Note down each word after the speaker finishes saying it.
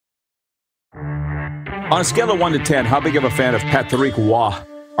On a scale of 1 to 10, how big of a fan of Patrick Roy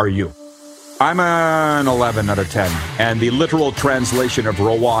are you? I'm an 11 out of 10, and the literal translation of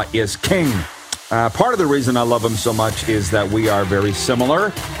Roy is king. Part of the reason I love him so much is that we are very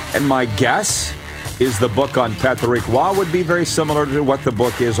similar, and my guess is the book on Patrick Roy would be very similar to what the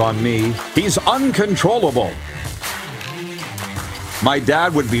book is on me. He's uncontrollable. My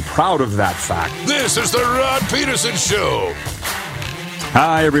dad would be proud of that fact. This is the Rod Peterson Show.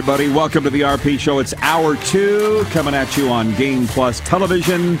 Hi, everybody. Welcome to the RP Show. It's Hour 2 coming at you on Game Plus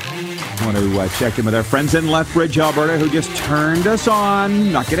Television. I want to check in with our friends in Lethbridge, Alberta, who just turned us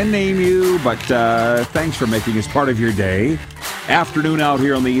on. Not going to name you, but thanks for making us part of your day. Afternoon out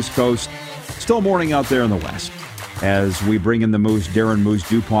here on the East Coast. Still morning out there in the West. As we bring in the Moose, Darren Moose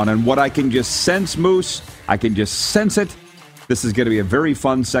Dupont. And what I can just sense, Moose, I can just sense it. This is going to be a very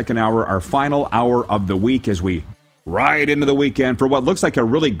fun second hour, our final hour of the week as we ride into the weekend for what looks like a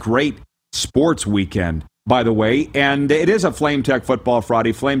really great sports weekend, by the way. And it is a Flame Tech Football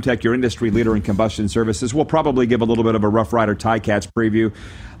Friday. Flame Tech, your industry leader in combustion services. We'll probably give a little bit of a Rough Rider Ticats preview,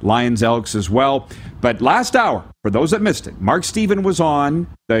 Lions Elks as well. But last hour, for those that missed it, Mark Stephen was on,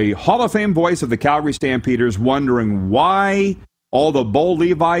 the Hall of Fame voice of the Calgary Stampeders, wondering why all the Bo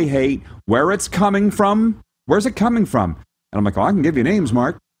Levi hate, where it's coming from. Where's it coming from? And I'm like, oh, I can give you names,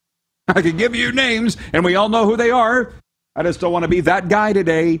 Mark. I can give you names, and we all know who they are. I just don't want to be that guy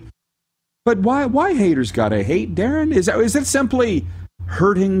today. But why haters gotta hate, Darren? Is it simply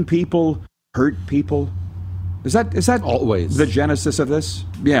hurting people, hurt people? Is that always the genesis of this?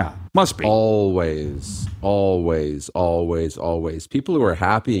 Yeah, must be. Always. People who are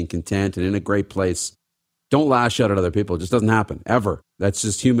happy and content and in a great place don't lash out at other people. It just doesn't happen, ever. That's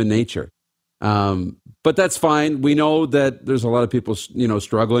just human nature. But that's fine. We know that there's a lot of people,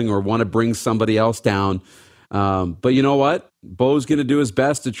 struggling or want to bring somebody else down. But you know what? Bo's going to do his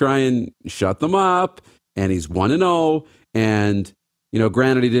best to try and shut them up. And he's 1-0. And,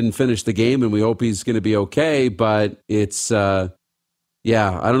 granted, he didn't finish the game, and we hope he's going to be okay. But it's, I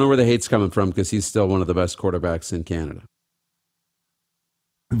don't know where the hate's coming from because he's still one of the best quarterbacks in Canada.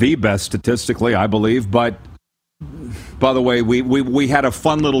 The best statistically, I believe. But by the way, we had a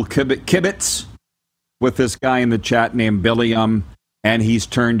fun little kibitz with this guy in the chat named Billy, and he's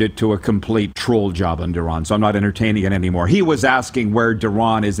turned it to a complete troll job on Duran, so I'm not entertaining it anymore. He was asking where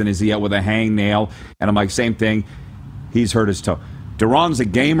Duran is, and is he out with a hangnail? And I'm like, same thing. He's hurt his toe. Duran's a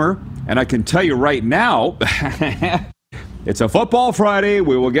gamer, and I can tell you right now, it's a football Friday.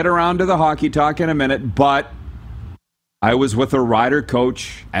 We will get around to the hockey talk in a minute, but I was with a rider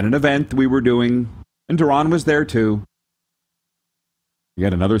coach at an event we were doing, and Duran was there too.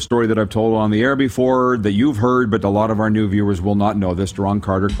 Yet another story that I've told on the air before that you've heard, but a lot of our new viewers will not know this. Duran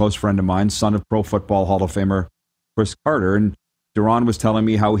Carter, close friend of mine, son of Pro Football Hall of Famer Chris Carter. And Duran was telling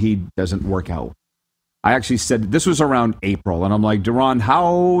me how he doesn't work out. I actually said, this was around April, and I'm like, Duran,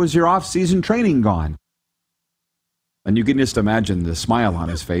 how is your off-season training gone? And you can just imagine the smile on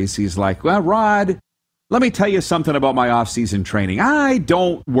his face. He's like, well, Rod, let me tell you something about my off-season training. I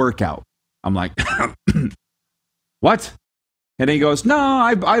don't work out. I'm like, what? And he goes, no,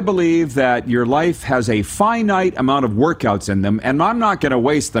 I believe that your life has a finite amount of workouts in them, and I'm not going to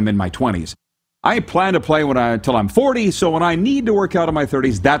waste them in my 20s. I plan to play until I'm 40, so when I need to work out in my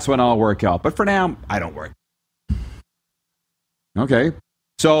 30s, that's when I'll work out. But for now, I don't work. Okay.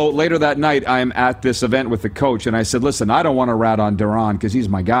 So later that night, I'm at this event with the coach, and I said, listen, I don't want to rat on Duran because he's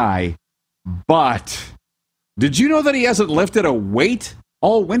my guy, but did you know that he hasn't lifted a weight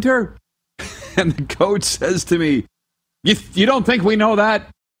all winter? And the coach says to me, You don't think we know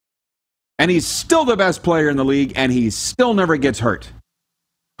that? And he's still the best player in the league, and he still never gets hurt.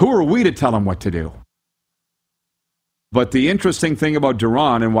 Who are we to tell him what to do? But the interesting thing about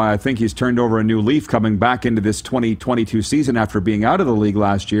Duran, and why I think he's turned over a new leaf coming back into this 2022 season after being out of the league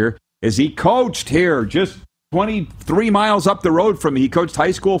last year, is he coached here just 23 miles up the road from me. He coached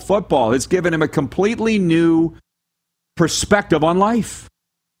high school football. It's given him a completely new perspective on life.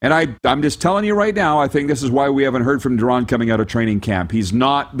 And I'm just telling you right now, I think this is why we haven't heard from Duran coming out of training camp. He's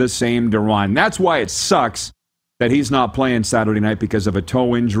not the same Duran. That's why it sucks that he's not playing Saturday night because of a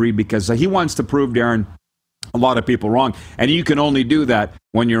toe injury, because he wants to prove, Darren, a lot of people wrong. And you can only do that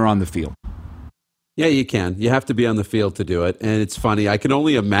when you're on the field. Yeah, you can. You have to be on the field to do it. And it's funny. I can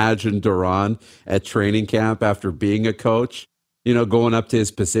only imagine Duran at training camp after being a coach, going up to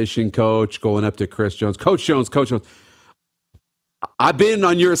his position coach, going up to Chris Jones. Coach Jones. I've been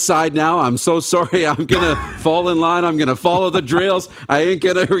on your side now. I'm so sorry. I'm going to fall in line. I'm going to follow the drills. I ain't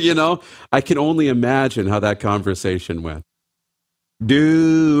going to, I can only imagine how that conversation went.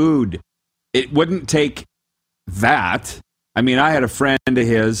 Dude, it wouldn't take that. I mean, I had a friend of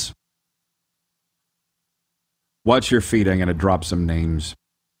his Watch your feet. I'm going to drop some names.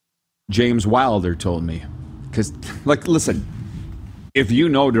 James Wilder told me. Because, listen, if you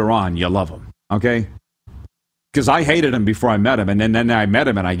know Duran, you love him, okay? Because I hated him before I met him, and then I met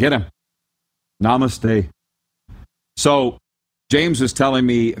him and I get him. Namaste. So James was telling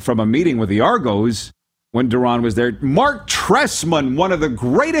me from a meeting with the Argos when Duran was there, Mark Trestman, one of the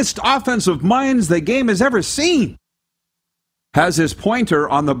greatest offensive minds the game has ever seen, has his pointer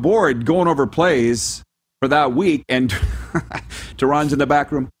on the board going over plays for that week, and Duran's in the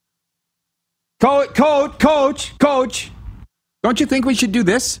back room. Coach, don't you think we should do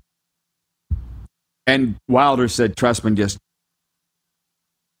this? And Wilder said Trestman just...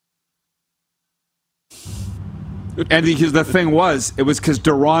 And because the thing was, it was because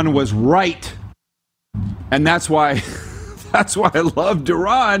Duran was right. And that's why I love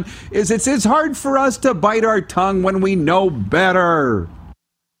Duran, is it's hard for us to bite our tongue when we know better.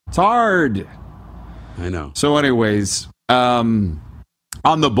 It's hard. I know. So anyways, on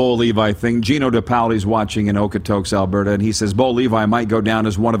the Bo Levi thing, Gino DePauli's watching in Okotoks, Alberta, and he says, Bo Levi might go down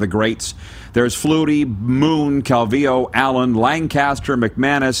as one of the greats. There's Flutie, Moon, Calvillo, Allen, Lancaster,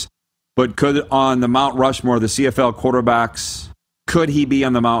 McManus, but could on the Mount Rushmore, the CFL quarterbacks, could he be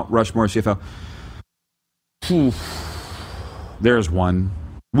on the Mount Rushmore CFL? There's one.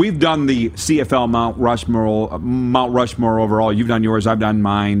 We've done the CFL Mount Rushmore overall. You've done yours, I've done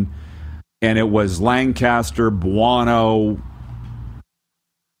mine. And it was Lancaster, Buono,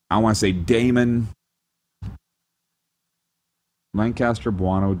 I want to say Damon. Lancaster,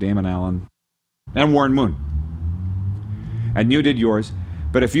 Buono, Damon Allen, and Warren Moon. And you did yours.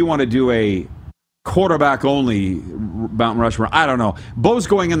 But if you want to do a quarterback-only Mount Rushmore, I don't know. Bo's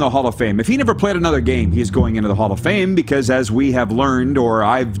going in the Hall of Fame. If he never played another game, he's going into the Hall of Fame because, as we have learned, or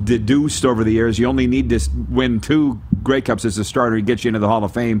I've deduced over the years, you only need to win 2 Grey Cups as a starter to get you into the Hall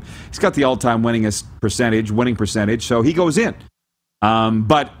of Fame. He's got the all-time winning percentage, so he goes in.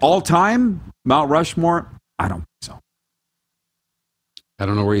 But all-time Mount Rushmore, I don't think so. I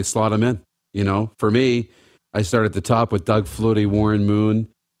don't know where you slot him in. You know, for me, I start at the top with Doug Flutie, Warren Moon,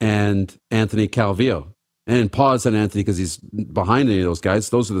 and Anthony Calvillo. And pause on Anthony because he's behind any of those guys.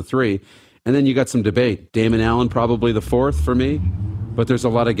 Those are the 3. And then you got some debate. Damon Allen, probably the 4th for me. But there's a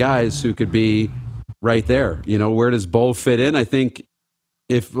lot of guys who could be right there. You know, where does Bo fit in? I think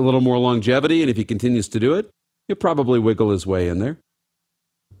if a little more longevity and if he continues to do it, he'll probably wiggle his way in there.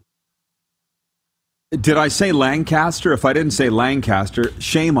 Did I say Lancaster? If I didn't say Lancaster,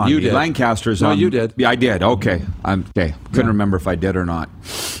 shame on me. Did. Lancaster's no, on. You did. Yeah, I did. Okay. Couldn't remember if I did or not.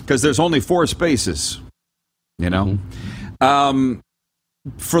 Because there's only 4 spaces, you know? Mm-hmm.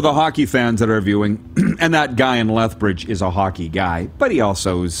 For the hockey fans that are viewing, and that guy in Lethbridge is a hockey guy, but he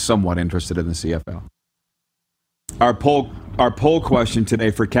also is somewhat interested in the CFL. Our poll question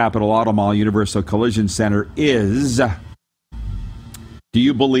today for Capital Auto Mall Universal Collision Center is... Do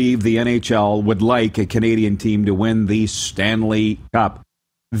you believe the NHL would like a Canadian team to win the Stanley Cup?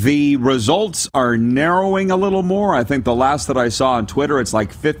 The results are narrowing a little more. I think the last that I saw on Twitter, it's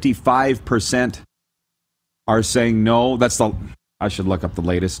like 55% are saying no. I should look up the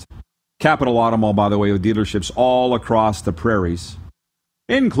latest. Capital Auto Mall, by the way, with dealerships all across the prairies,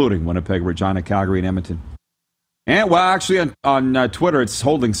 including Winnipeg, Regina, Calgary, and Edmonton. And, well, actually, on Twitter, it's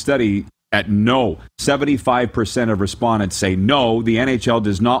holding steady at no. 75% of respondents say no, the NHL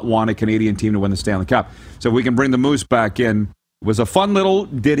does not want a Canadian team to win the Stanley Cup. So if we can bring the Moose back in. It was a fun little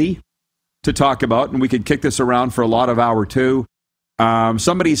ditty to talk about, and we could kick this around for a lot of hour 2.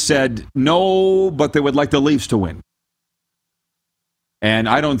 Somebody said no, but they would like the Leafs to win. And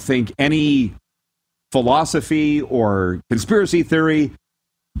I don't think any philosophy or conspiracy theory,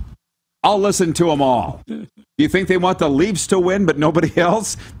 I'll listen to them all. Do you think they want the Leafs to win, but nobody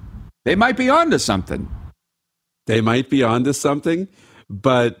else? They might be onto something. They might be onto something,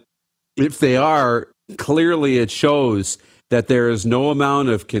 but if they are, clearly it shows that there is no amount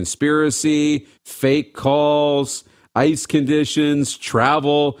of conspiracy, fake calls, ice conditions,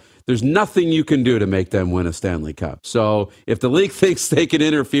 travel. There's nothing you can do to make them win a Stanley Cup. So if the league thinks they can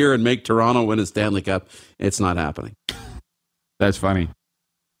interfere and make Toronto win a Stanley Cup, it's not happening. That's funny.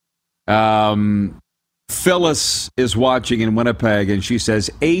 Phyllis is watching in Winnipeg, and she says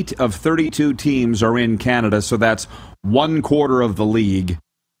 8 of 32 teams are in Canada, so that's 1/4 of the league.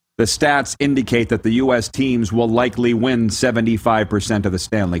 The stats indicate that the U.S. teams will likely win 75% of the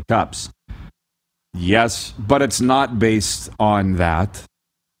Stanley Cups. Yes, but it's not based on that.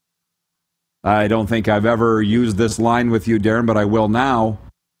 I don't think I've ever used this line with you, Darren, but I will now.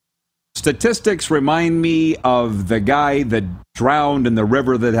 Statistics remind me of the guy that drowned in the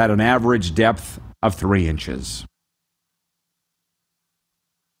river that had an average depth of 3 inches.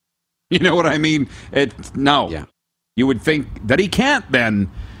 You know what I mean? No. Yeah. You would think that he can't then.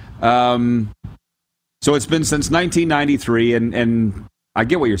 So it's been since 1993, and I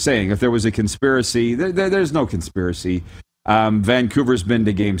get what you're saying. If there was a conspiracy, there's no conspiracy. Vancouver's been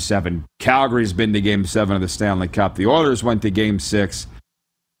to Game 7. Calgary's been to Game 7 of the Stanley Cup. The Oilers went to Game 6.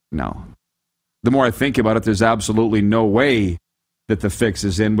 No. The more I think about it, there's absolutely no way that the fix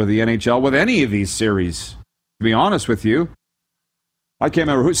is in with the NHL with any of these series. To be honest with you, I can't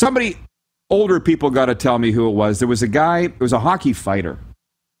remember who. Somebody, older people got to tell me who it was. There was a guy, it was a hockey fighter.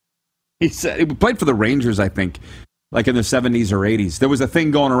 He said he played for the Rangers, I think, like in the 70s or 80s. There was a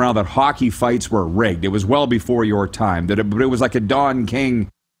thing going around that hockey fights were rigged. It was well before your time. But it was like a Don King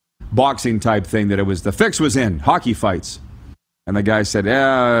boxing type thing. That it was the fix was in hockey fights. And the guy said,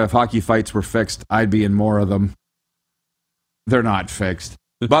 if hockey fights were fixed, I'd be in more of them. They're not fixed.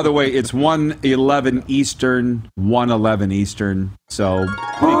 By the way, it's 1:11 Eastern, 1:11 Eastern. So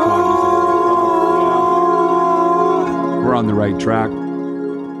we're on the right track.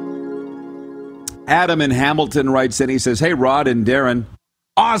 Adam in Hamilton writes in, he says, hey, Rod and Darren,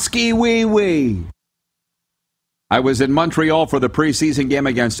 Oski wee wee. I was in Montreal for the preseason game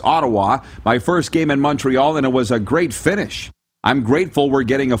against Ottawa, my first game in Montreal, and it was a great finish. I'm grateful we're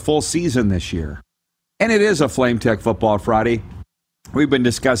getting a full season this year. And it is a Flame Tech Football Friday. We've been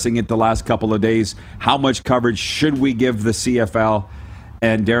discussing it the last couple of days. How much coverage should we give the CFL?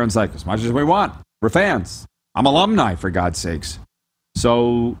 And Darren's like, as much as we want. We're fans. I'm alumni, for God's sakes.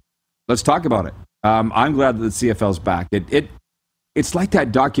 So let's talk about it. I'm glad that the CFL's back. It's like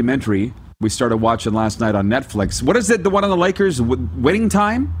that documentary we started watching last night on Netflix. What is it, the one on the Lakers, Winning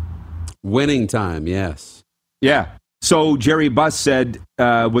Time? Winning Time, yes. Yeah. So Jerry Buss said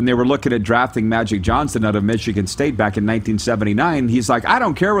when they were looking at drafting Magic Johnson out of Michigan State back in 1979, he's like, I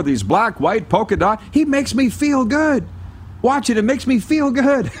don't care whether he's black, white, polka dot. He makes me feel good. Watching it makes me feel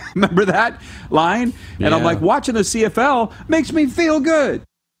good. Remember that line? And Yeah. I'm like, watching the CFL makes me feel good.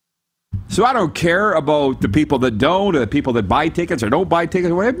 So I don't care about the people that don't, or the people that buy tickets or don't buy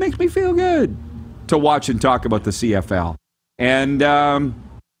tickets. It makes me feel good to watch and talk about the CFL. And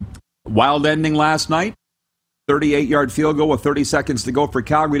wild ending last night. 38-yard field goal with 30 seconds to go for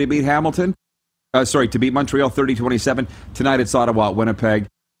Calgary to beat Hamilton. To beat Montreal 30-27. Tonight it's Ottawa at Winnipeg.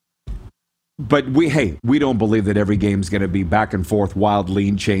 But we don't believe that every game's going to be back and forth, wild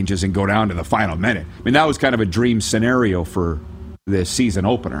lean changes, and go down to the final minute. I mean, that was kind of a dream scenario for the season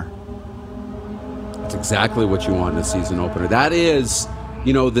opener. That's exactly what you want in a season opener. That is,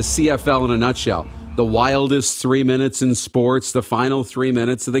 the CFL in a nutshell. The wildest 3 minutes in sports, the final 3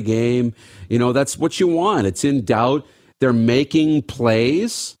 minutes of the game. That's what you want. It's in doubt. They're making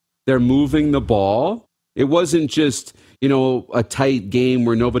plays. They're moving the ball. It wasn't just, a tight game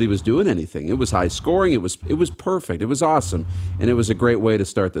where nobody was doing anything. It was high scoring. It was perfect. It was awesome. And it was a great way to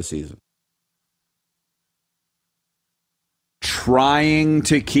start the season. Trying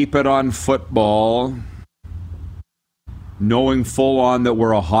to keep it on football, knowing full on that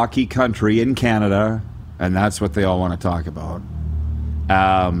we're a hockey country in Canada, and that's what they all want to talk about.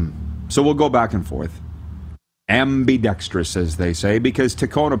 So we'll go back and forth. Ambidextrous, as they say, because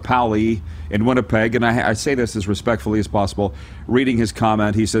Takona Powley in Winnipeg, and I say this as respectfully as possible, reading his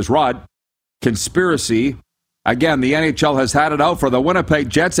comment, he says, Rod, conspiracy. Again, the NHL has had it out for the Winnipeg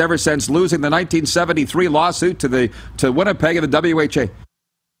Jets ever since losing the 1973 lawsuit to Winnipeg and the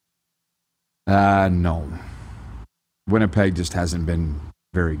WHA. No. Winnipeg just hasn't been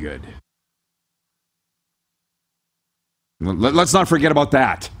very good. Let's not forget about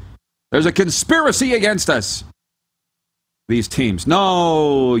that. There's a conspiracy against us. These teams.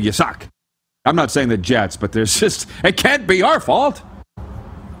 No, you suck. I'm not saying the Jets, but there's just, it can't be our fault.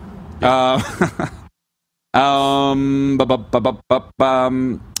 Gino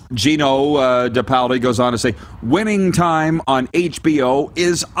DePaoli goes on to say, Winning Time on HBO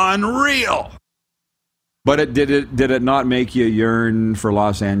is unreal. But did it not make you yearn for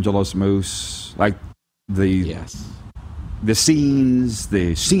Los Angeles Moose? Like the scenes,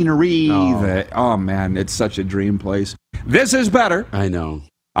 the scenery, oh man, it's such a dream place. This is better. I know.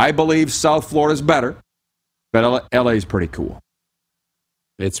 I believe South Florida's better, but LA is pretty cool.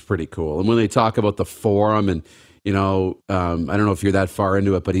 It's pretty cool. And when they talk about the Forum and, I don't know if you're that far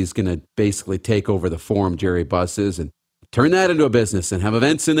into it, but he's going to basically take over the Forum, Jerry Buss is, and turn that into a business and have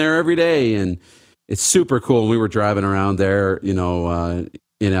events in there every day. And it's super cool. We were driving around there, in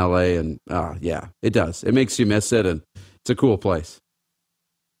LA, and yeah, it does. It makes you miss it, and it's a cool place.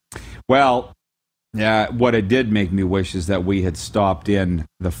 Well, yeah, what it did make me wish is that we had stopped in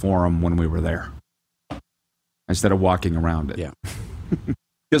the Forum when we were there instead of walking around it. Yeah.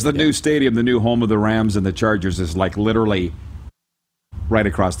 Because the new stadium, the new home of the Rams and the Chargers is like literally right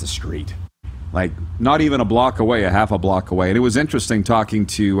across the street. Like, not even a block away, a half a block away. And it was interesting talking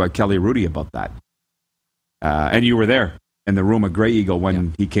to Kelly Rudy about that. And you were there in the room at Grey Eagle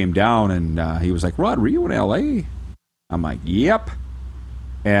when he came down, and he was like, Rod, were you in L.A.? I'm like, yep.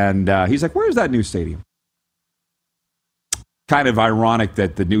 And he's like, where's that new stadium? Kind of ironic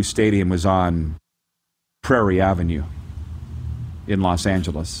that the new stadium was on Prairie Avenue in Los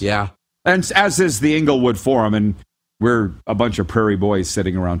Angeles. Yeah. And as is the Inglewood Forum, and we're a bunch of Prairie boys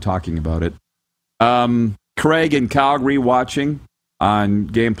sitting around talking about it. Craig in Calgary watching on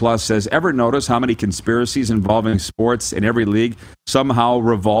Game Plus says, ever notice how many conspiracies involving sports in every league somehow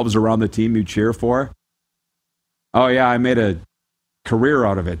revolves around the team you cheer for? Oh, yeah, I made a career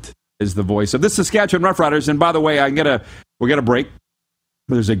out of it, is the voice of the Saskatchewan Roughriders. And by the way, we're going to break.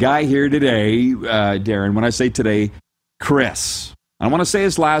 There's a guy here today, Darren, when I say today, Chris. I don't want to say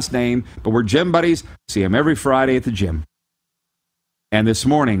his last name, but we're gym buddies. See him every Friday at the gym. And this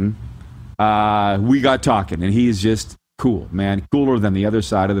morning, we got talking, and he's just cool, man. Cooler than the other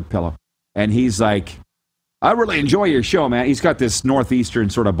side of the pillow. And he's like, I really enjoy your show, man. He's got this northeastern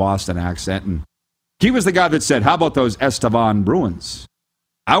sort of Boston accent. And he was the guy that said, how about those Estevan Bruins?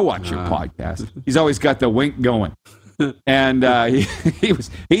 I watch your podcast. He's always got the wink going. And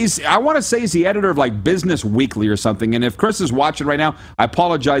he's I want to say he's the editor of like Business Weekly or something. And if Chris is watching right now, I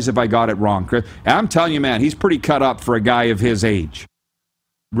apologize if I got it wrong, Chris. And I'm telling you, man, he's pretty cut up for a guy of his age.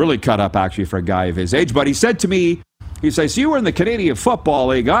 Really cut up, actually, for a guy of his age. But he said to me, he says, you were in the Canadian Football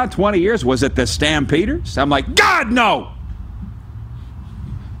League, 20 years. Was it the Stampeders? I'm like, God, no!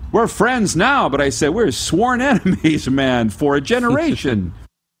 We're friends now. But I said, we're sworn enemies, man, for a generation.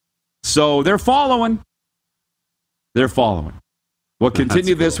 So they're following. They're following. We'll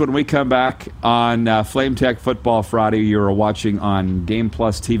continue this when we come back on Flame Tech Football Friday. You're watching on Game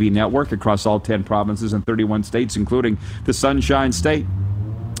Plus TV Network across all 10 provinces and 31 states, including the Sunshine State.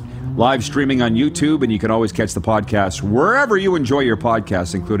 Live streaming on YouTube, and you can always catch the podcast wherever you enjoy your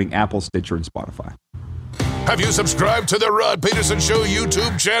podcasts, including Apple, Stitcher, and Spotify. Have you subscribed to the Rod Peterson Show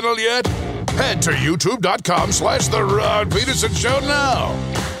YouTube channel yet? Head to youtube.com/The Rod Peterson Show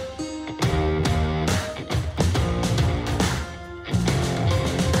now.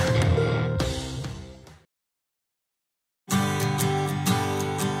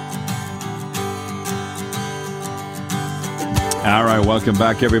 All right, welcome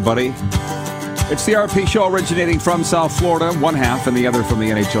back, everybody. It's the RP Show originating from South Florida, one half, and the other from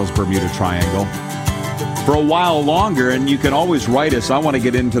the NHL's Bermuda Triangle. For a while longer, and you can always write us. I want to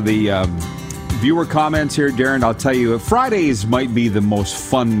get into the viewer comments here, Darren. I'll tell you, Fridays might be the most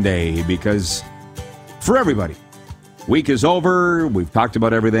fun day because for everybody, week is over. We've talked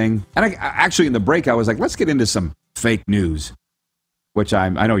about everything. And actually, in the break, I was like, let's get into some fake news. Which I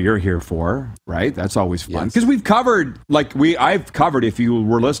know you're here for, right? That's always fun. Because we've covered, I've covered, if you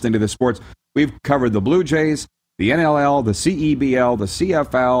were listening to the sports, we've covered the Blue Jays, the NLL, the CEBL, the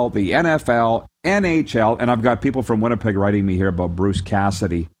CFL, the NFL, NHL, and I've got people from Winnipeg writing me here about Bruce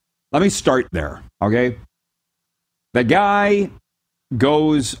Cassidy. Let me start there, okay? The guy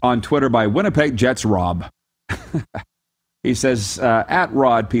goes on Twitter by Winnipeg Jets Rob. He says, at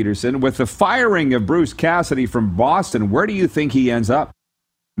Rod Peterson, with the firing of Bruce Cassidy from Boston, where do you think he ends up?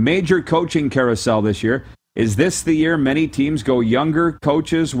 Major coaching carousel this year. Is this the year many teams go younger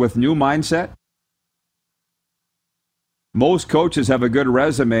coaches with new mindset? Most coaches have a good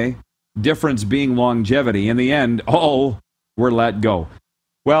resume, difference being longevity. In the end, all were let go.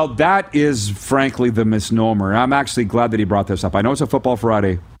 Well, that is, frankly, the misnomer. I'm actually glad that he brought this up. I know it's a Football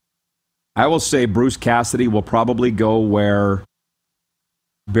Friday. I will say Bruce Cassidy will probably go where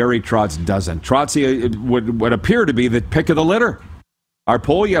Barry Trotz doesn't. Trotz would appear to be the pick of the litter. Our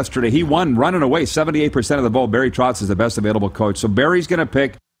poll yesterday, he won running away 78% of the vote. Barry Trotz is the best available coach. So Barry's going to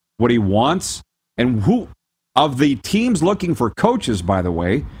pick what he wants. And who of the teams looking for coaches, by the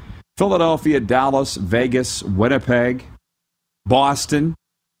way, Philadelphia, Dallas, Vegas, Winnipeg, Boston,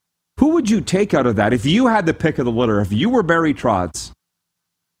 who would you take out of that? If you had the pick of the litter, if you were Barry Trotz,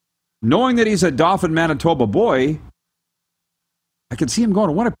 knowing that he's a Dauphin, Manitoba boy, I could see him going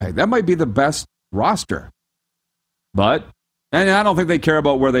to Winnipeg. That might be the best roster. And I don't think they care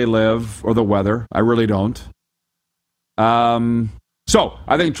about where they live or the weather. I really don't. So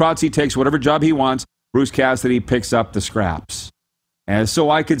I think Trotzy takes whatever job he wants. Bruce Cassidy picks up the scraps. And so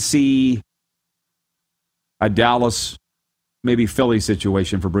I could see a Dallas, maybe Philly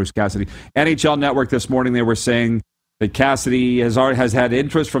situation for Bruce Cassidy. NHL Network this morning, they were saying that Cassidy has had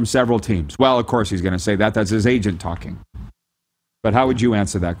interest from several teams. Well, of course he's going to say that. That's his agent talking. But how would you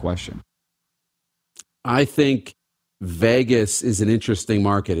answer that question? I think Vegas is an interesting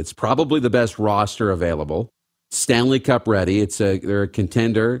market. It's probably the best roster available. Stanley Cup ready. They're a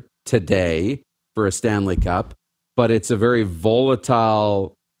contender today for a Stanley Cup, but it's a very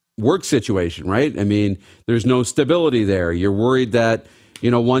volatile work situation, right? I mean, there's no stability there. You're worried that,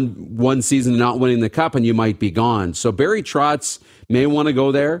 one season not winning the cup and you might be gone. So Barry Trotz may want to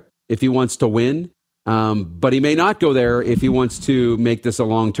go there if he wants to win, but he may not go there if he wants to make this a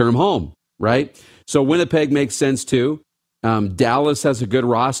long-term home, right? So Winnipeg makes sense too. Dallas has a good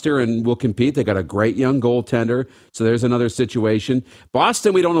roster and will compete. They got a great young goaltender, so there's another situation.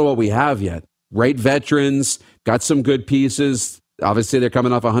 Boston, we don't know what we have yet. Great veterans, got some good pieces. Obviously, they're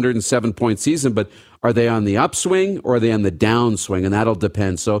coming off a 107-point season, but are they on the upswing or are they on the downswing? And that'll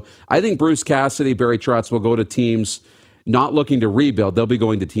depend. So I think Bruce Cassidy, Barry Trotz will go to teams not looking to rebuild. They'll be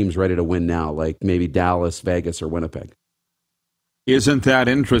going to teams ready to win now, like maybe Dallas, Vegas, or Winnipeg. Isn't that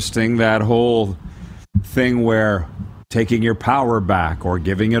interesting, that whole thing where taking your power back or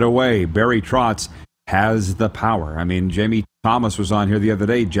giving it away? Barry Trotz has the power. I mean, Jamie Thomas was on here the other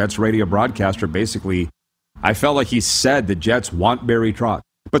day, Jets radio broadcaster. Basically, I felt like he said the Jets want Barry Trotz,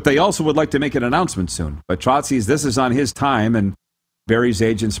 but they also would like to make an announcement soon. But Trotz sees this is on his time, and Barry's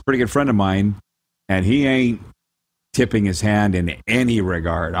agent's a pretty good friend of mine, and he ain't tipping his hand in any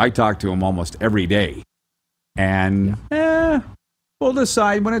regard. I talk to him almost every day, and we'll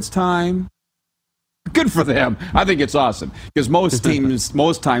decide when it's time. Good for them. I think it's awesome because most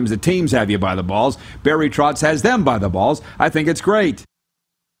times the teams have you by the balls. Barry Trotz has them by the balls. I think it's great.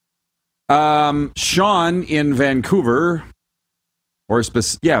 Sean in Vancouver,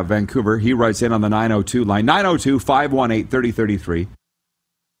 Vancouver, he writes in on the 902 line, 902-518-3033.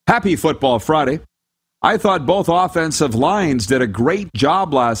 Happy Football Friday. I thought both offensive lines did a great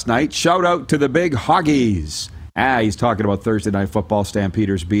job last night. Shout out to the big Hoggies. He's talking about Thursday Night Football,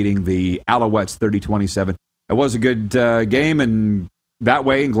 Stampeders beating the Alouettes 30-27. It was a good game, and that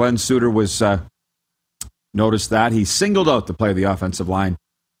way, and Glenn Suter was noticed that. He singled out the play of the offensive line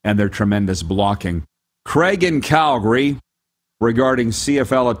and their tremendous blocking. Craig in Calgary, regarding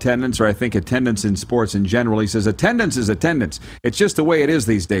CFL attendance, or I think attendance in sports in general, he says, attendance is attendance. It's just the way it is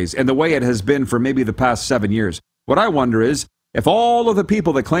these days, and the way it has been for maybe the past 7 years. What I wonder is, if all of the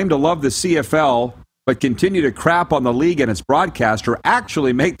people that claim to love the CFL but continue to crap on the league and its broadcaster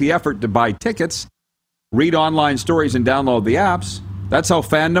actually make the effort to buy tickets, read online stories, and download the apps, that's how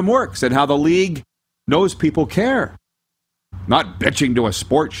fandom works and how the league knows people care. Not bitching to a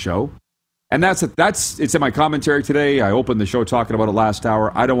sports show. And it's in my commentary today. I opened the show talking about it last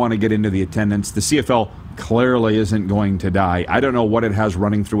hour. I don't want to get into the attendance. The CFL clearly isn't going to die. I don't know what it has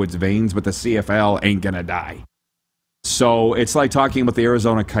running through its veins, but the CFL ain't going to die. So it's like talking about the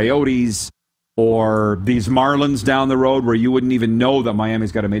Arizona Coyotes or these Marlins down the road where you wouldn't even know that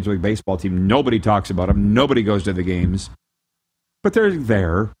Miami's got a Major League Baseball team. Nobody talks about them. Nobody goes to the games. But they're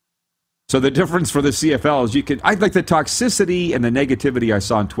there. So the difference for the CFL is I like the toxicity and the negativity I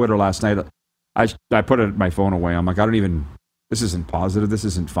saw on Twitter last night. I put my phone away. I'm like, this isn't positive. This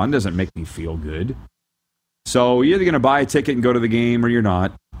isn't fun. Doesn't make me feel good. So you're either going to buy a ticket and go to the game or you're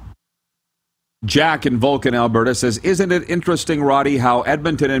not. Jack in Vulcan, Alberta says, isn't it interesting, Roddy, how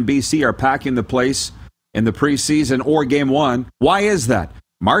Edmonton and BC are packing the place in the preseason or game one? Why is that?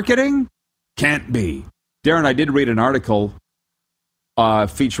 Marketing? Can't be. Darren, I did read an article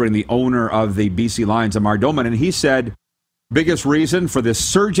featuring the owner of the BC Lions, Amar Doman, and he said biggest reason for this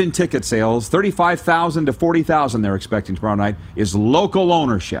surge in ticket sales, 35,000 to 40,000 they're expecting tomorrow night, is local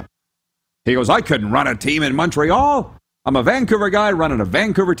ownership. He goes, I couldn't run a team in Montreal. I'm a Vancouver guy running a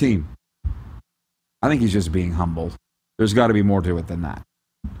Vancouver team. I think he's just being humbled. There's got to be more to it than that.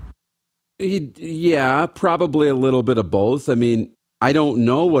 Yeah, probably a little bit of both. I mean, I don't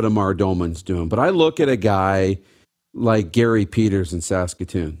know what Amar Doman's doing, but I look at a guy like Gary Peters in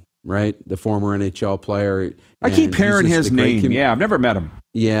Saskatoon, right? The former NHL player. I keep hearing his name. Yeah, I've never met him.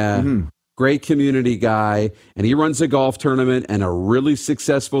 Yeah. Mm-hmm. Great community guy, and he runs a golf tournament and a really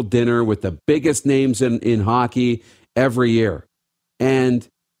successful dinner with the biggest names in hockey every year. And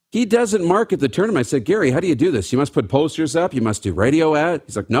he doesn't market the tournament. I said, Gary, how do you do this? You must put posters up. You must do radio ads.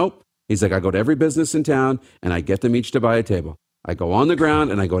 He's like, nope. He's like, I go to every business in town, and I get them each to buy a table. I go on the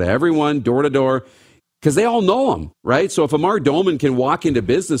ground, and I go to everyone, door to door, because they all know him, right? So if Amar Doman can walk into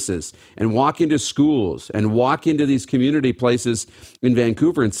businesses and walk into schools and walk into these community places in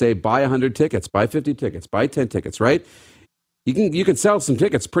Vancouver and say, buy 100 tickets, buy 50 tickets, buy 10 tickets, right? You can sell some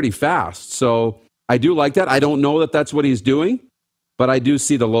tickets pretty fast. So I do like that. I don't know that that's what he's doing, but I do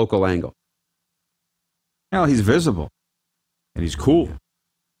see the local angle. Well, he's visible, and he's cool.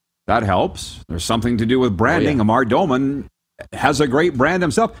 That helps. There's something to do with branding. Oh, yeah. Amar Doman has a great brand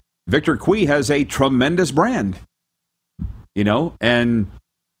himself. Victor Cui has a tremendous brand, and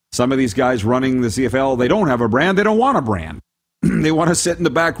Some of these guys running the CFL, they don't have a brand. They don't want a brand. They want to sit in the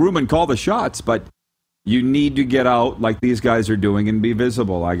back room and call the shots. But you need to get out like these guys are doing and be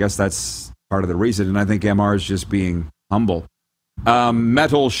visible. I guess that's part of the reason. And I think MR is just being humble.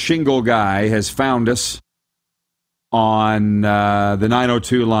 Metal Shingle Guy has found us on the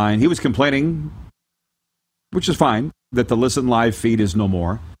 902 line. He was complaining, which is fine, that the Listen Live feed is no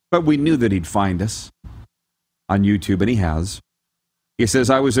more. But we knew that he'd find us on YouTube, and he has. He says,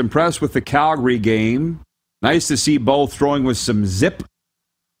 I was impressed with the Calgary game. Nice to see Bo throwing with some zip.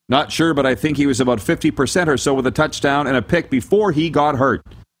 Not sure, but I think he was about 50% or so with a touchdown and a pick before he got hurt.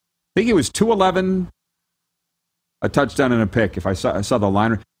 I think he was 211, a touchdown and a pick. If I saw the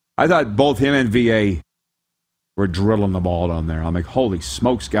liner, I thought both him and VA were drilling the ball down there. I'm like, holy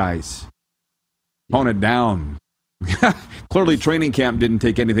smokes, guys. Tone it down. Clearly, training camp didn't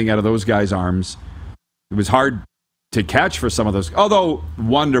take anything out of those guys' arms. It was hard to catch for some of those. Although,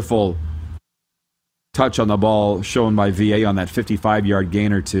 wonderful touch on the ball shown by VA on that 55-yard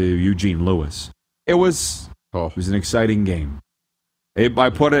gainer to Eugene Lewis. It was an exciting game. I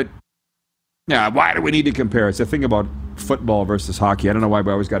put it, why do we need to compare? It's a thing about football versus hockey. I don't know why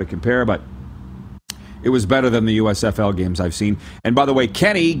we always got to compare, but it was better than the USFL games I've seen. And by the way,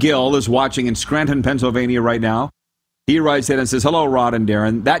 Kenny Gill is watching in Scranton, Pennsylvania right now. He writes in and says, hello, Rod and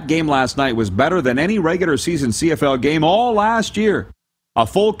Darren. That game last night was better than any regular season CFL game all last year. A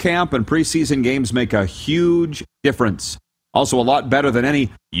full camp and preseason games make a huge difference. Also a lot better than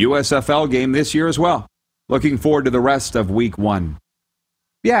any USFL game this year as well. Looking forward to the rest of week 1.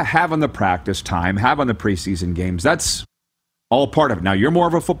 Yeah, having the practice time, having the preseason games, that's all part of it. Now, you're more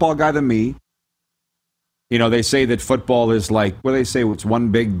of a football guy than me. You know, they say that football is like, what do they say? It's one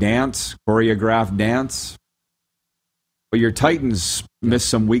big dance, choreographed dance. But your Titans missed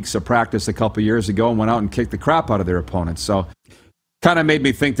some weeks of practice a couple years ago and went out and kicked the crap out of their opponents. So kind of made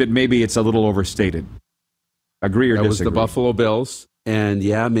me think that maybe it's a little overstated. Agree or disagree? That was the Buffalo Bills, and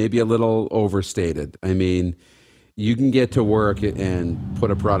maybe a little overstated. I mean, you can get to work and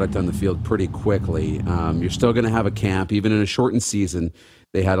put a product on the field pretty quickly. You're still going to have a camp. Even in a shortened season,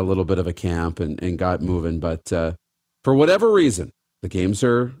 they had a little bit of a camp and got moving. But for whatever reason, the games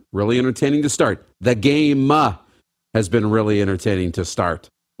are really entertaining to start. The game has been really entertaining to start.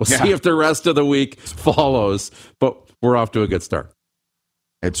 We'll see if the rest of the week follows, but we're off to a good start.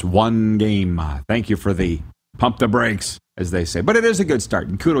 It's one game. Thank you for the pump the brakes, as they say. But it is a good start,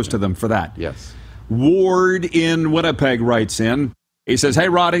 and kudos to them for that. Yes. Ward in Winnipeg writes in. He says, hey,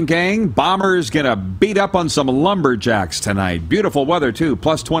 Rod and gang, Bombers going to beat up on some Lumberjacks tonight. Beautiful weather, too,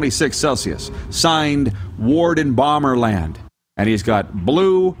 plus 26 Celsius. Signed, Ward in Bomberland. And he's got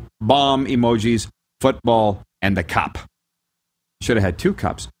blue bomb emojis, football, and the cup. Should have had 2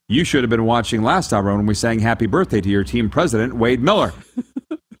 cups. You should have been watching last hour when we sang happy birthday to your team president, Wade Miller.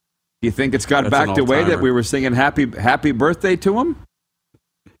 You think it's got back to Wade that we were singing happy birthday to him?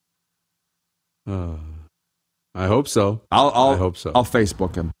 I hope so. I hope so. I'll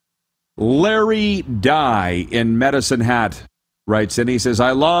Facebook him. Larry Dye in Medicine Hat writes in. He says,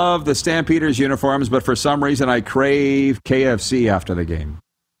 I love the Stampeders uniforms, but for some reason I crave KFC after the game.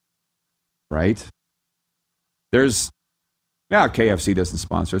 Right? KFC doesn't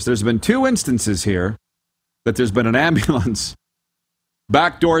sponsor us. There's been 2 instances here that there's been an ambulance.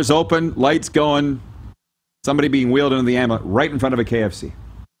 Back doors open, lights going, somebody being wheeled into the ambulance right in front of a KFC.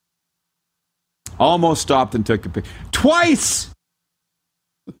 Almost stopped and took a picture. Twice!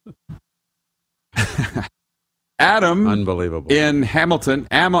 Adam. Unbelievable. In Hamilton.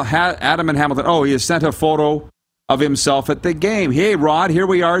 Adam in Hamilton. Oh, he has sent a photo of himself at the game. Hey, Rod, here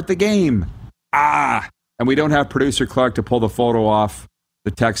we are at the game. And we don't have producer Clark to pull the photo off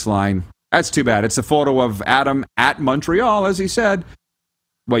the text line. That's too bad. It's a photo of Adam at Montreal, as he said.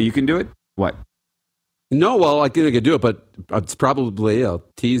 Well, you can do it? What? No, well, I think I could do it, but it's probably, I'll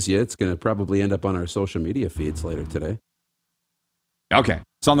tease you, it's going to probably end up on our social media feeds later today. Okay.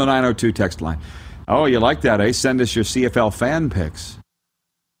 It's on the 902 text line. Oh, you like that, eh? Send us your CFL fan pics.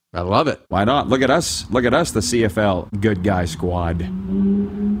 I love it. Why not? Look at us. Look at us, the CFL Good Guy Squad.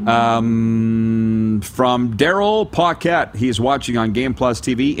 From Daryl Paquette. He's watching on Game Plus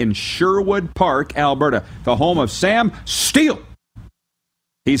TV in Sherwood Park, Alberta, the home of Sam Steele.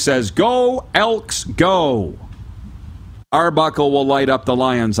 He says, go, Elks, go. Arbuckle will light up the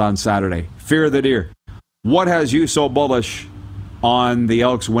Lions on Saturday. Fear the deer. What has you so bullish on the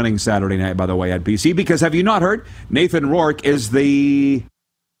Elks winning Saturday night, by the way, at BC? Because have you not heard? Nathan Rourke is the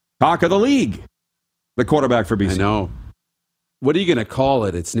talk of the league, the quarterback for BC. I know. What are you going to call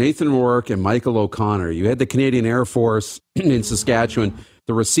it? It's Nathan Rourke and Michael O'Connor. You had the Canadian Air Force in Saskatchewan,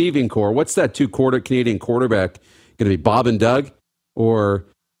 the receiving corps. What's that Canadian quarterback going to be, Bob and Doug? Or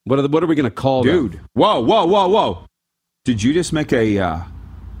What are we going to call Dude. them? Whoa. Did you just make a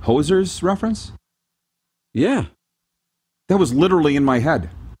Hosers reference? Yeah. That was literally in my head.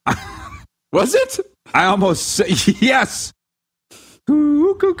 Was it? I almost said, yes.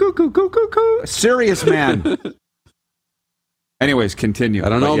 Serious man. Anyways, continue. I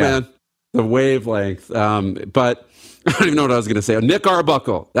don't know, man. The wavelength. But I don't even know what I was going to say. Nick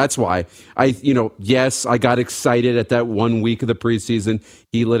Arbuckle. That's why. Yes, I got excited at that 1 week of the preseason.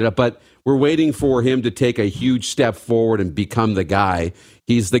 He lit it up. But we're waiting for him to take a huge step forward and become the guy.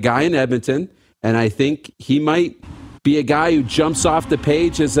 He's the guy in Edmonton, and I think he might be a guy who jumps off the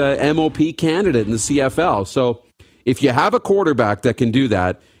page as a MOP candidate in the CFL. So if you have a quarterback that can do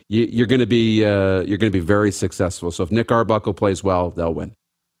that, you're going to be very successful. So if Nick Arbuckle plays well, they'll win.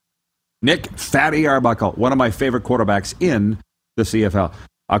 Nick Fatty Arbuckle, one of my favorite quarterbacks in the CFL.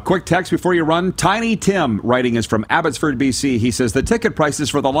 A quick text before you run. Tiny Tim writing is from Abbotsford, BC. He says, the ticket prices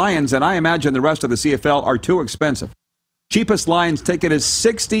for the Lions and I imagine the rest of the CFL are too expensive. Cheapest Lions ticket is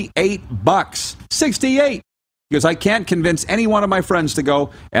 $68. $68! Because I can't convince any one of my friends to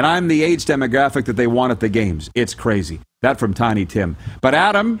go, and I'm the age demographic that they want at the games. It's crazy. That from Tiny Tim. But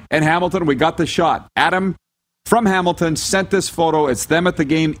Adam and Hamilton, we got the shot. Adam from Hamilton sent this photo. It's them at the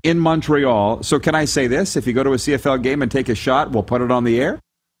game in Montreal. So can I say this? If you go to a CFL game and take a shot, we'll put it on the air?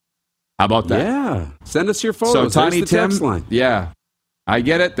 How about that? Yeah. Send us your photos. So Tiny Tim, text line. Yeah. I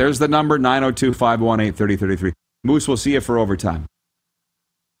get it. There's the number, 902-518-3033. Moose, we'll see you for overtime.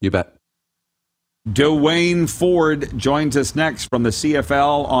 You bet. Duane Forde joins us next from the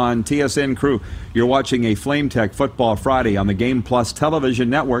CFL on TSN Crew. You're watching a Flame Tech Football Friday on the Game Plus television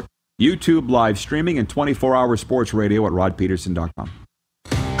network, YouTube live streaming, and 24-hour sports radio at rodpeterson.com.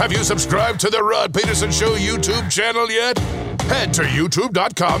 Have you subscribed to the Rod Peterson Show YouTube channel yet? Head to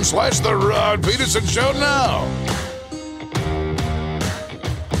youtube.com/The Rod Peterson Show now.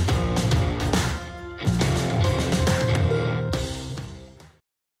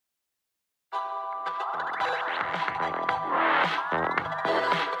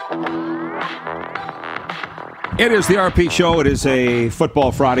 It is the RP Show. It is a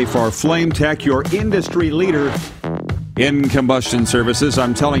Football Friday for Flame Tech, your industry leader in combustion services.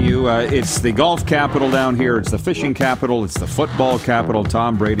 I'm telling you, it's the golf capital down here. It's the fishing capital. It's the football capital.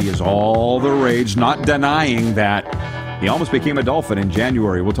 Tom Brady is all the rage, not denying that he almost became a Dolphin in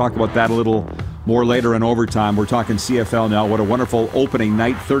January. We'll talk about that a little more later in overtime. We're talking CFL now. What a wonderful opening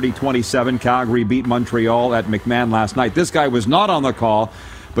night. 30-27. Calgary beat Montreal at McMahon last night. This guy was not on the call,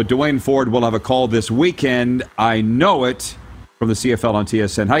 but Duane Forde will have a call this weekend. I know it from the CFL on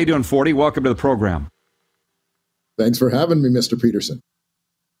TSN. How you doing, Forde? Welcome to the program. Thanks for having me, Mr. Peterson.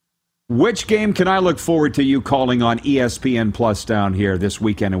 Which game can I look forward to you calling on ESPN Plus down here this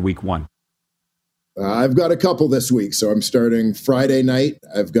weekend in week one? I've got a couple this week, so I'm starting Friday night.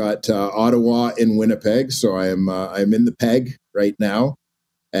 I've got Ottawa in Winnipeg, so I'm in the Peg right now,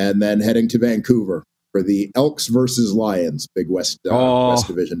 and then heading to Vancouver for the Elks versus Lions, big West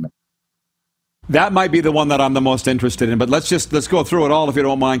Division match. That might be the one that I'm the most interested in, but let's go through it all if you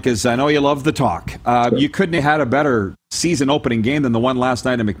don't mind, because I know you love the talk. Sure. You couldn't have had a better season opening game than the one last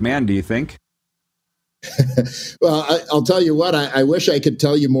night in McMahon, do you think? Well, I'll tell you what, I wish I could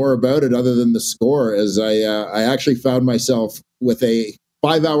tell you more about it other than the score, as I actually found myself with a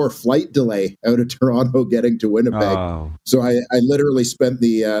 5-hour flight delay out of Toronto getting to Winnipeg. Oh. So I literally spent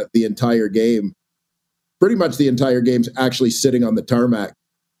the entire game, pretty much the entire game, actually sitting on the tarmac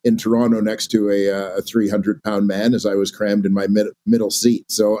in Toronto next to a 300-pound man as I was crammed in my middle seat.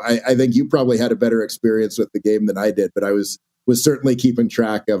 So I think you probably had a better experience with the game than I did, but I was certainly keeping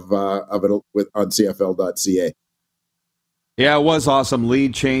track of it on CFL.ca. Yeah, it was awesome.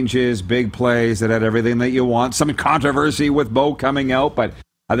 Lead changes, big plays. It had everything that you want. Some controversy with Bo coming out, but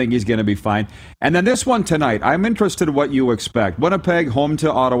I think he's going to be fine. And then this one tonight, I'm interested in what you expect. Winnipeg, home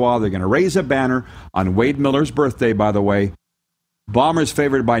to Ottawa. They're going to raise a banner on Wade Miller's birthday, by the way. Bombers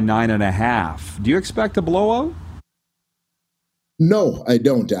favored by 9.5. Do you expect a blowout? No, I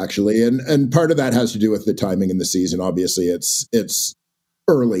don't, actually. And part of that has to do with the timing in the season. Obviously, it's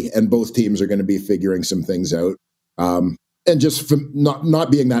early, and both teams are going to be figuring some things out. And just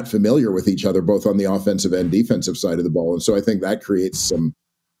not being that familiar with each other, both on the offensive and defensive side of the ball. And so I think that creates some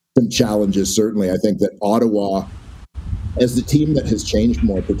challenges, certainly. I think that Ottawa, as the team that has changed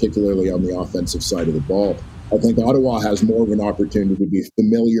more, particularly on the offensive side of the ball, I think Ottawa has more of an opportunity to be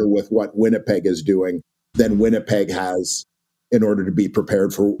familiar with what Winnipeg is doing than Winnipeg has in order to be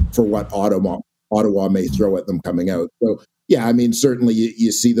prepared for what Ottawa may throw at them coming out. So, yeah, I mean, certainly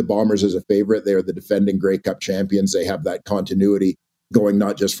you see the Bombers as a favorite. They're the defending Grey Cup champions. They have that continuity going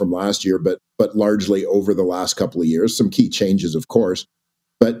not just from last year, but largely over the last couple of years. Some key changes, of course.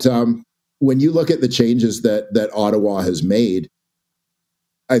 But when you look at the changes that Ottawa has made,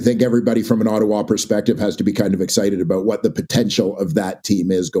 I think everybody from an Ottawa perspective has to be kind of excited about what the potential of that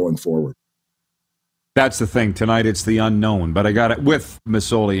team is going forward. That's the thing. Tonight it's the unknown, but I got it with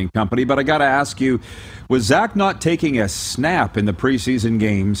Masoli and company. But I got to ask you, was Zach not taking a snap in the preseason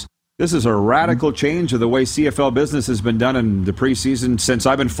games? This is a radical change of the way CFL business has been done in the preseason since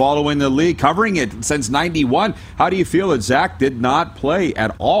I've been following the league, covering it since '91. How do you feel that Zach did not play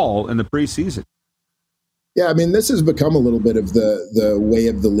at all in the preseason? Yeah, I mean, this has become a little bit of the way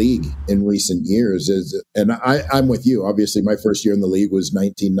of the league in recent years. And I'm with you. Obviously, my first year in the league was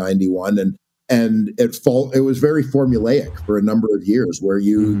 1991, and it was very formulaic for a number of years where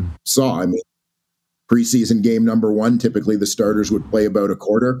you saw, I mean, preseason game number 1, typically the starters would play about a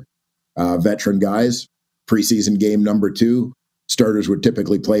quarter, veteran guys. Preseason game number 2, starters would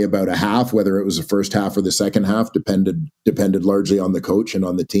typically play about a half, whether it was the first half or the second half, depended largely on the coach and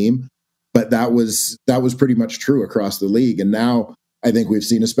on the team. But that was pretty much true across the league. And now I think we've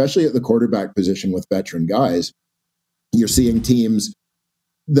seen, especially at the quarterback position with veteran guys, you're seeing teams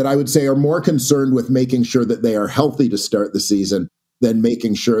that I would say are more concerned with making sure that they are healthy to start the season than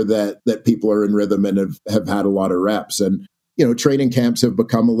making sure that people are in rhythm and have had a lot of reps. And, training camps have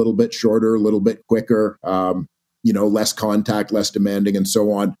become a little bit shorter, a little bit quicker, less contact, less demanding, and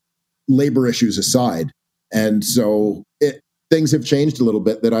so on, labor issues aside. And so things have changed a little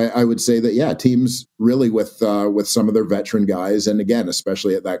bit that I would say that, yeah, teams really with some of their veteran guys, and again,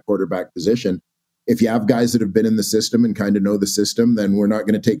 especially at that quarterback position, if you have guys that have been in the system and kind of know the system, then we're not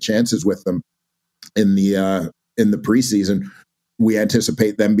going to take chances with them in the preseason. We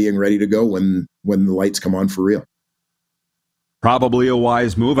anticipate them being ready to go when the lights come on for real. Probably a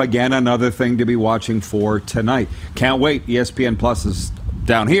wise move. Again, another thing to be watching for tonight. Can't wait. ESPN Plus is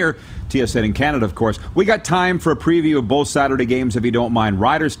down here. TSN in Canada, of course. We got time for a preview of both Saturday games, if you don't mind.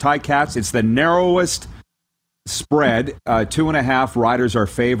 Riders, Ticats. It's the narrowest spread. 2.5 Riders are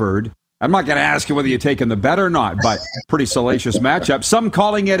favored. I'm not going to ask you whether you're taking the bet or not, but pretty salacious matchup. Some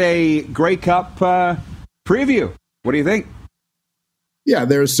calling it a Grey Cup preview. What do you think? Yeah,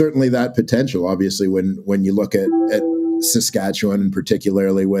 there's certainly that potential. Obviously, when you look at Saskatchewan, and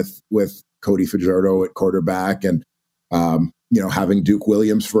particularly with Cody Fajardo at quarterback, and having Duke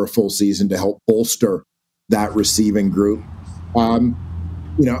Williams for a full season to help bolster that receiving group.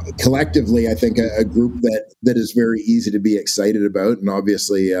 Collectively, I think a group that is very easy to be excited about. And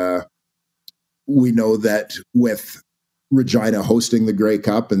obviously, we know that with Regina hosting the Grey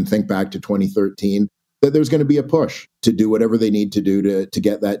Cup, and think back to 2013, that there's going to be a push to do whatever they need to do to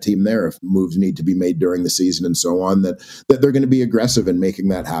get that team there. If moves need to be made during the season and so on, that they're going to be aggressive in making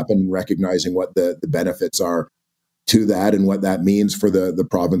that happen, recognizing what the benefits are to that and what that means for the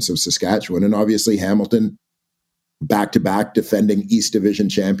province of Saskatchewan. And obviously Hamilton, back-to-back defending East Division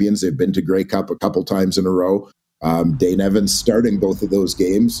champions. They've been to Grey Cup a couple times in a row. Dane Evans starting both of those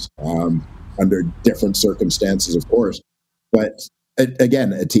games under different circumstances, of course. But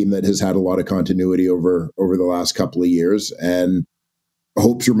again, a team that has had a lot of continuity over the last couple of years, and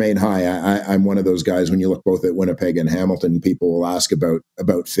hopes remain high. I'm one of those guys, when you look both at Winnipeg and Hamilton, people will ask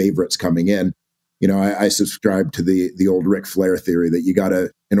about favorites coming in. I subscribe to the old Ric Flair theory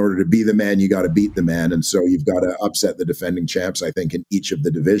that in order to be the man, you got to beat the man. And so you've got to upset the defending champs, I think, in each of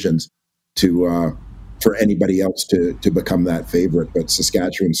the divisions for anybody else to become that favorite. But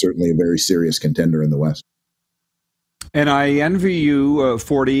Saskatchewan certainly a very serious contender in the West. And I envy you,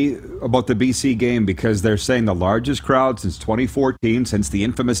 Forde, about the BC game, because they're saying the largest crowd since 2014, since the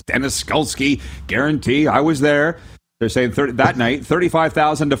infamous Dennis Skulski guarantee. I was there. They're saying that night,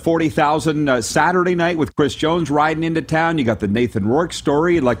 35,000 to 40,000 Saturday night with Chris Jones riding into town. You got the Nathan Rourke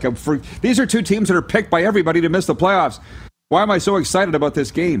story. These are two teams that are picked by everybody to miss the playoffs. Why am I so excited about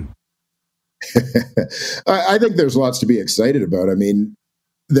this game? I think there's lots to be excited about. I mean,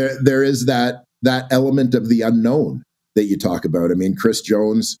 there is that element of the unknown that you talk about. I mean, Chris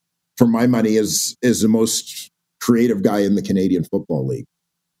Jones, for my money, is the most creative guy in the Canadian Football League.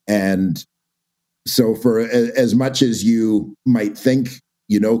 And so for as much as you might think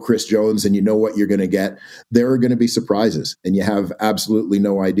Chris Jones and you know what you're going to get, there are going to be surprises and you have absolutely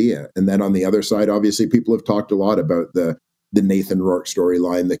no idea. And then on the other side, obviously, people have talked a lot about the Nathan Rourke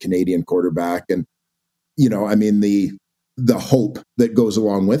storyline, the Canadian quarterback, and the hope that goes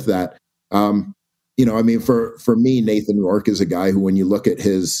along with that. For me, Nathan Rourke is a guy who, when you look at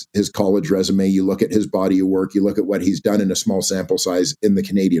his college resume, you look at his body of work, you look at what he's done in a small sample size in the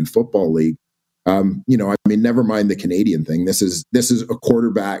Canadian Football League. Never mind the Canadian thing. This is a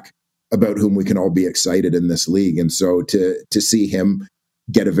quarterback about whom we can all be excited in this league. And so to see him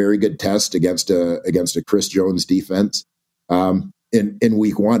get a very good test against a Chris Jones defense, in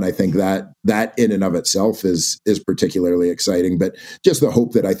week one. I think that in and of itself is particularly exciting. But just the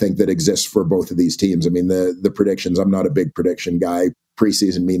hope that I think that exists for both of these teams. I mean, the predictions. I'm not a big prediction guy.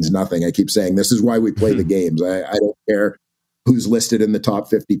 Preseason means nothing. I keep saying this is why we play the games. I don't care who's listed in the top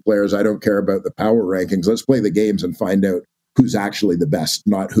 50 players. I don't care about the power rankings. Let's play the games and find out who's actually the best,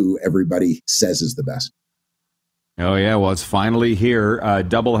 not who everybody says is the best. Oh, yeah. Well, it's finally here.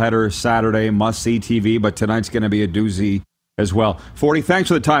 Doubleheader Saturday, must-see TV, but tonight's going to be a doozy as well. Forde, thanks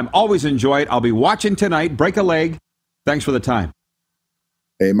for the time. Always enjoy it. I'll be watching tonight. Break a leg. Thanks for the time.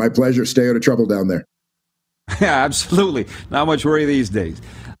 Hey, my pleasure. Stay out of trouble down there. Yeah, absolutely. Not much worry these days.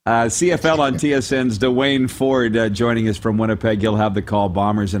 CFL on TSN's Duane Forde joining us from Winnipeg. You'll have the call.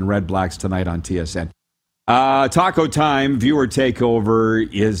 Bombers and Red Blacks tonight on TSN. Taco time, viewer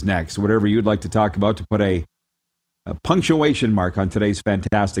takeover is next. Whatever you'd like to talk about to put a punctuation mark on today's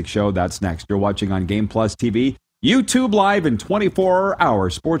fantastic show, that's next. You're watching on Game Plus TV, YouTube Live, and 24-hour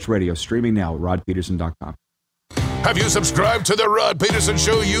sports radio streaming now at rodpeterson.com. Have you subscribed to the Rod Peterson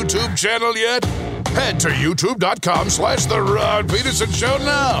Show YouTube channel yet? Head to youtube.com/The Rod Peterson Show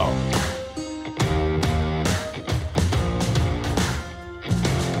now.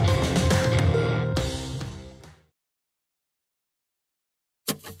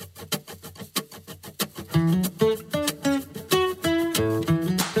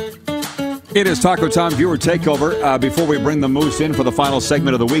 It is Taco Time Viewer Takeover. Before we bring the Moose in for the final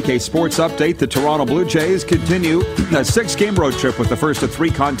segment of the week, a sports update. The Toronto Blue Jays continue a 6-game road trip with the first of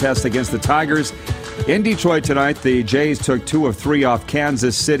 3 contests against the Tigers. In Detroit tonight, the Jays took 2 of 3 off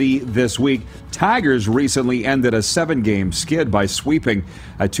Kansas City this week. Tigers recently ended a 7-game skid by sweeping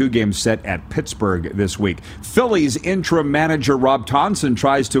a 2-game set at Pittsburgh this week. Phillies interim manager Rob Thompson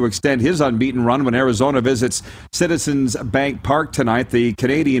tries to extend his unbeaten run when Arizona visits Citizens Bank Park tonight. The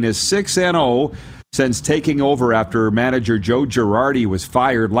Canadian is 6-0 since taking over after manager Joe Girardi was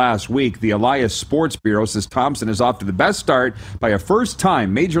fired last week. The Elias Sports Bureau says Thompson is off to the best start by a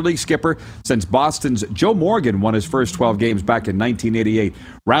first-time Major League skipper since Boston's Joe Morgan won his first 12 games back in 1988.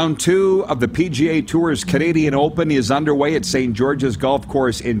 Round 2 of the PGA Tour's Canadian Open is underway at St. George's Golf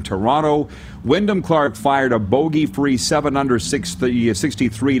Course in Toronto. Wyndham Clark fired a bogey-free 7-under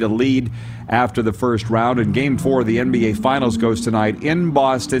 63 to lead after the first round. And Game 4 of the NBA Finals goes tonight in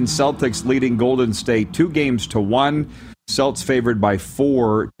Boston. Celtics leading Golden State 2-1. Celts favored by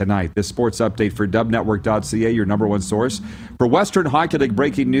 4 tonight. This sports update for dubnetwork.ca, your number one source for Western Hockey League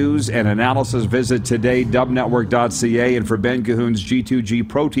breaking news and analysis. Visit today, dubnetwork.ca. And for Ben Cahoon's G2G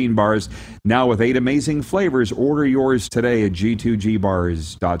protein bars, now with 8 amazing flavors, order yours today at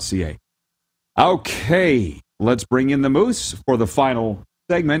g2gbars.ca. Okay, let's bring in the Moose for the final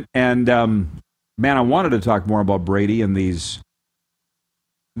segment. And, man, I wanted to talk more about Brady and the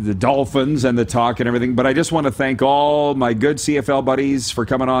Dolphins and the talk and everything, but I just want to thank all my good CFL buddies for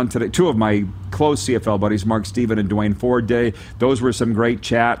coming on today. 2 of my close CFL buddies, Mark Steven and Duane Forde. Those were some great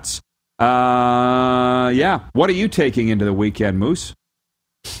chats. Yeah. What are you taking into the weekend, Moose?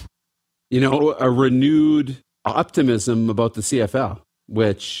 You know, a renewed optimism about the CFL,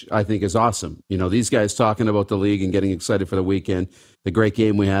 which I think is awesome. You know, these guys talking about the league and getting excited for the weekend, the great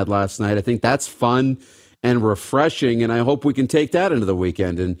game we had last night. I think that's fun and refreshing, and I hope we can take that into the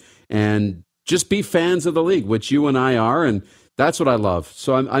weekend and just be fans of the league, which you and I are, and that's what I love.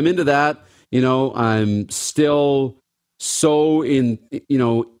 So I'm into that. You know, I'm still so into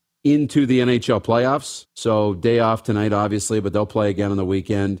the NHL playoffs. So day off tonight, obviously, but they'll play again on the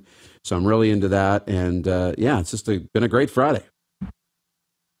weekend. So I'm really into that, and yeah, it's just been a great Friday.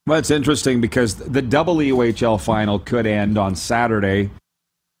 Well, it's interesting because the WHL final could end on Saturday.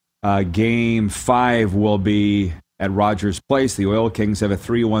 Game 5 will be at Rogers Place. The Oil Kings have a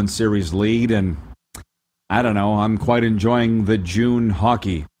 3-1 series lead, and I don't know, I'm quite enjoying the June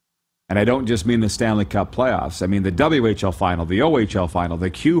hockey. And I don't just mean the Stanley Cup playoffs. I mean the WHL final, the OHL final, the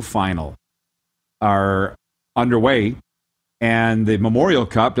Q final are underway, and the Memorial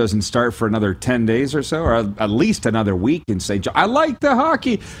Cup doesn't start for another 10 days or so, or at least another week in St. John. I like the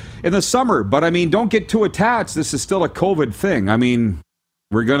hockey in the summer, but I mean, don't get too attached. This is still a COVID thing. I mean,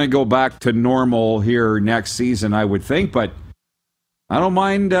 we're going to go back to normal here next season, I would think, but I don't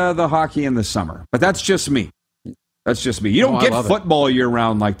mind the hockey in the summer. But that's just me. That's just me. You don't get football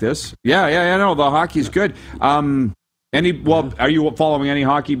year-round like this. Yeah, I know. The hockey's good. Are you following any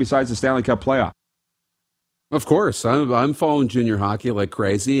hockey besides the Stanley Cup playoff? Of course. I'm following junior hockey like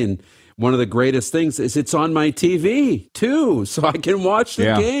crazy, and one of the greatest things is it's on my TV, too, so I can watch the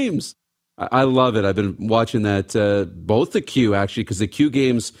games. I love it. I've been watching that, both the Q, actually, because the Q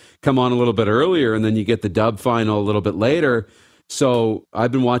games come on a little bit earlier, and then you get the dub final a little bit later. So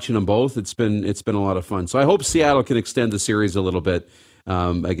I've been watching them both. It's been a lot of fun. So I hope Seattle can extend the series a little bit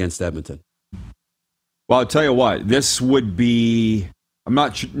against Edmonton. Well, I'll tell you what, this would be, I'm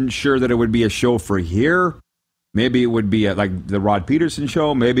not sure that it would be a show for here. Maybe it would be like the Rod Peterson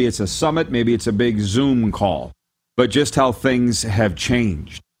show. Maybe it's a summit. Maybe it's a big Zoom call. But just how things have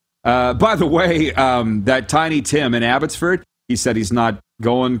changed. By the way, that Tiny Tim in Abbotsford, he said he's not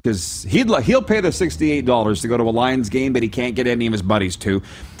going because he'll pay the $68 to go to a Lions game, but he can't get any of his buddies to.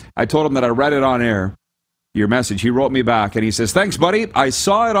 I told him that I read it on air. Your message. He wrote me back and he says, thanks, buddy. I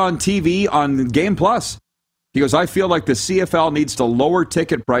saw it on TV on Game Plus. He goes, I feel like the CFL needs to lower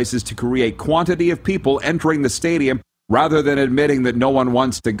ticket prices to create quantity of people entering the stadium rather than admitting that no one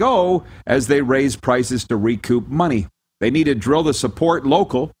wants to go as they raise prices to recoup money. They need to drill the support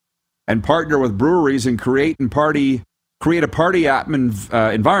local and partner with breweries and create a party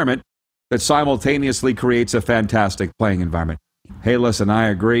environment that simultaneously creates a fantastic playing environment. Hey, listen, I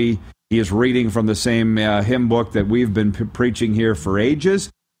agree. He is reading from the same hymn book that we've been preaching here for ages.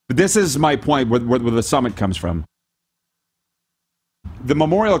 But this is my point where the summit comes from. The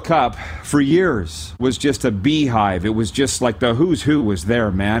Memorial Cup, for years, was just a beehive. It was just like the who's who was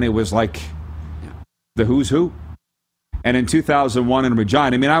there, man. It was like the who's who. And in 2001 in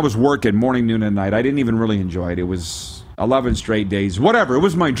Regina, I mean, I was working morning, noon, and night. I didn't even really enjoy it. It was 11 straight days. Whatever. It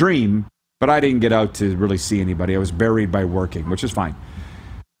was my dream, but I didn't get out to really see anybody. I was buried by working, which is fine.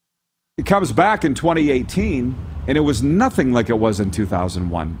 It comes back in 2018, and it was nothing like it was in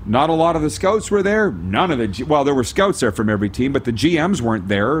 2001. Not a lot of the scouts were there. None of there were scouts there from every team, but the GMs weren't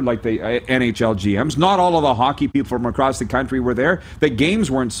there, like the NHL GMs. Not all of the hockey people from across the country were there. The games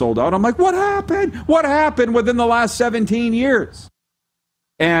weren't sold out. I'm like, what happened? What happened within the last 17 years?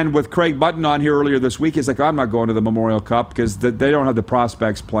 And with Craig Button on here earlier this week, he's like, I'm not going to the Memorial Cup because they don't have the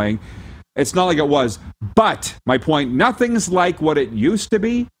prospects playing. It's not like it was. But my point, nothing's like what it used to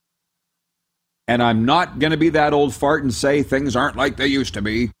be. And I'm not going to be that old fart and say things aren't like they used to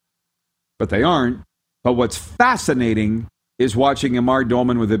be. But they aren't. But what's fascinating is watching Amar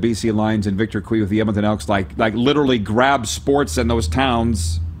Doman with the BC Lions and Victor Cui with the Edmonton Elks like literally grab sports in those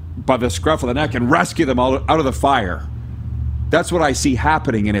towns by the scruff of the neck and rescue them out of the fire. That's what I see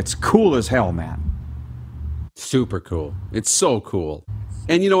happening, and it's cool as hell, man. Super cool. It's so cool.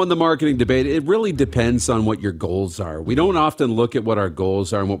 And, in the marketing debate, it really depends on what your goals are. We don't often look at what our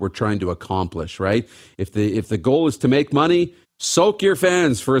goals are and what we're trying to accomplish, right? If the goal is to make money, soak your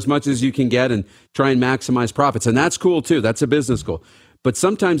fans for as much as you can get and try and maximize profits. And that's cool, too. That's a business goal. But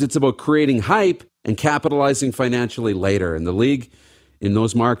sometimes it's about creating hype and capitalizing financially later. And the league in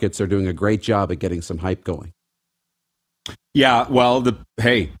those markets are doing a great job at getting some hype going. Yeah, well, those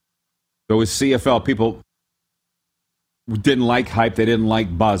CFL people didn't like hype. They didn't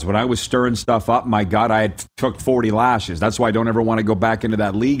like buzz. When I was stirring stuff up, my God, I had took 40 lashes. That's why I don't ever want to go back into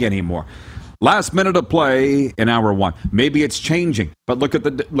that league anymore. Last minute of play in hour one. Maybe it's changing, but look at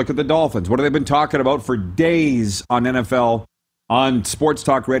the Dolphins. What have they been talking about for days on NFL, on Sports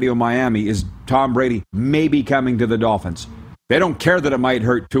Talk Radio Miami, is Tom Brady maybe coming to the Dolphins. They don't care that it might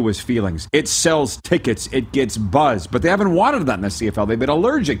hurt Tua's feelings. It sells tickets. It gets buzz. But they haven't wanted that in the CFL. They've been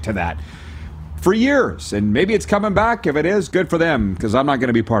allergic to that for years. And maybe it's coming back. If it is, good for them, because I'm not going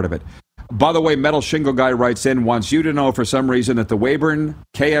to be part of it. By the way, Metal Shingle Guy writes in, wants you to know for some reason that the Weyburn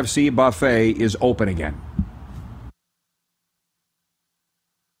KFC buffet is open again.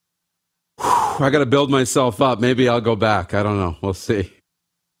 I got to build myself up. Maybe I'll go back. I don't know. We'll see.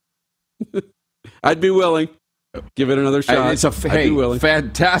 I'd be willing. Give it another shot. It's a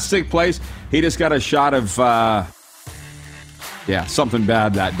fantastic place. He just got a shot of something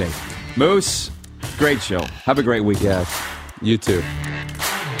bad that day. Moose, great show. Have a great week. Yeah, you too.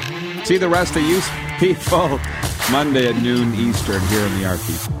 See the rest of you people Monday at noon Eastern here in the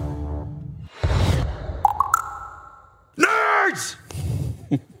Arcade.